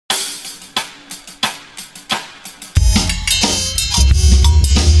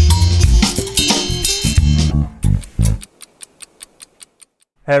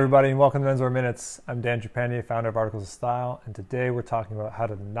Hey everybody, and welcome to Menswear Minutes. I'm Dan Trapani, founder of Articles of Style, and today we're talking about how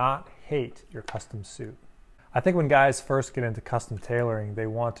to not hate your custom suit. I think when guys first get into custom tailoring, they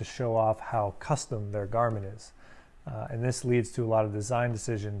want to show off how custom their garment is. And this leads to a lot of design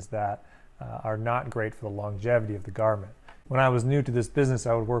decisions that are not great for the longevity of the garment. When I was new to this business,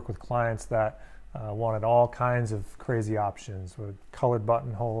 I would work with clients that wanted all kinds of crazy options with colored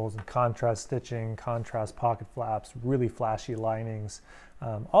buttonholes and contrast stitching, contrast pocket flaps, really flashy linings.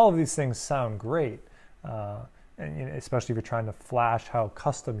 All of these things sound great, and especially if you're trying to flash how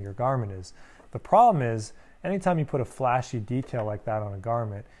custom your garment is. The problem is, anytime you put a flashy detail like that on a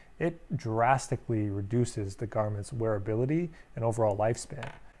garment, it drastically reduces the garment's wearability and overall lifespan.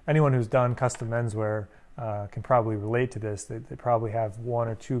 Anyone who's done custom menswear can probably relate to this. They probably have one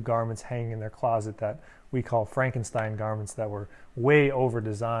or two garments hanging in their closet that we call Frankenstein garments that were way over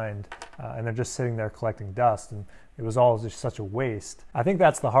designed, and they're just sitting there collecting dust, and it was all just such a waste. I think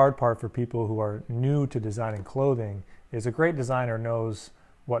that's the hard part for people who are new to designing clothing, is a great designer knows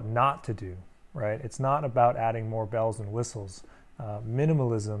what not to do, right? It's not about adding more bells and whistles.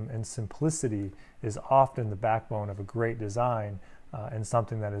 Minimalism and simplicity is often the backbone of a great design, and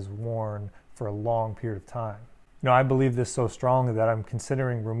something that is worn for a long period of time. You know, I believe this so strongly that I'm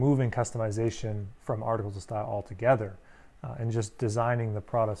considering removing customization from Articles of Style altogether, and just designing the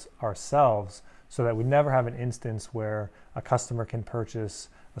products ourselves so that we never have an instance where a customer can purchase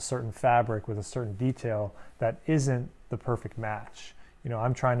a certain fabric with a certain detail that isn't the perfect match. You know,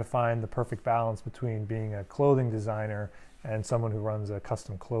 I'm trying to find the perfect balance between being a clothing designer and someone who runs a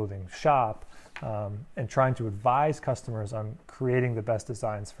custom clothing shop, and trying to advise customers on creating the best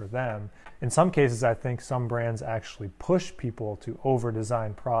designs for them. In some cases, I think some brands actually push people to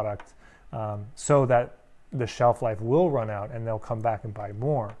over-design product so that the shelf life will run out and they'll come back and buy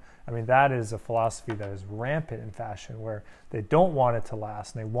more. I mean, that is a philosophy that is rampant in fashion, where they don't want it to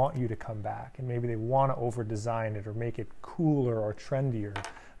last and they want you to come back, and maybe they want to over-design it or make it cooler or trendier.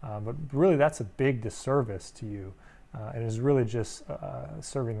 But really, that's a big disservice to you. And is really just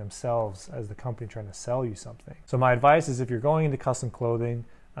serving themselves as the company trying to sell you something. So my advice is, if you're going into custom clothing,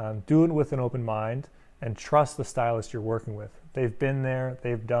 do it with an open mind and trust the stylist you're working with. They've been there,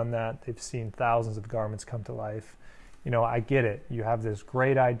 they've done that, they've seen thousands of garments come to life. You know, I get it. You have this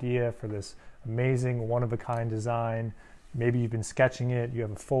great idea for this amazing one-of-a-kind design. Maybe you've been sketching it, you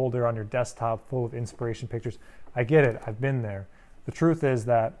have a folder on your desktop full of inspiration pictures. I get it, I've been there. The truth is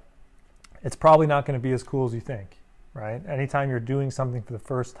that it's probably not going to be as cool as you think. Right? Anytime you're doing something for the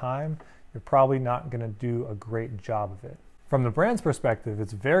first time, you're probably not going to do a great job of it. From the brand's perspective,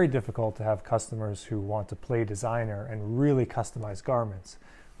 it's very difficult to have customers who want to play designer and really customize garments.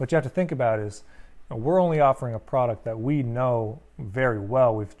 What you have to think about is, we're only offering a product that we know very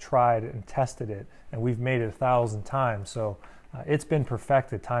well. We've tried and tested it, and we've made it 1,000 times. So it's been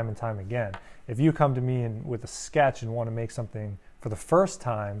perfected time and time again. If you come to me with a sketch and want to make something for the first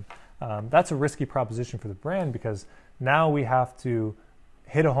time, that's a risky proposition for the brand, because now we have to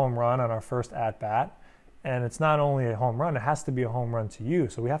hit a home run on our first at-bat, and it's not only a home run, it has to be a home run to you.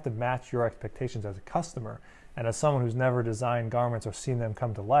 So we have to match your expectations as a customer. And as someone who's never designed garments or seen them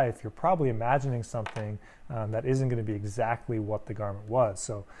come to life, you're probably imagining something that isn't going to be exactly what the garment was.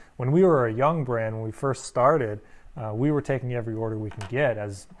 So when we were a young brand, when we first started, we were taking every order we can get,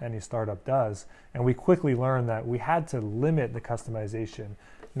 as any startup does, and we quickly learned that we had to limit the customization,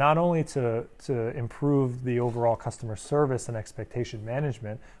 not only to improve the overall customer service and expectation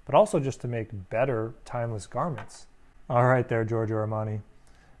management, but also just to make better, timeless garments. All right there, Giorgio Armani.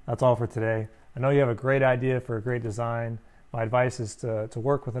 That's all for today. I know you have a great idea for a great design. My advice is to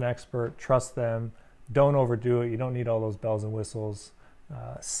work with an expert, trust them, don't overdo it. You don't need all those bells and whistles.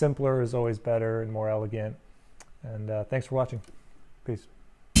 Simpler is always better and more elegant. And thanks for watching. Peace.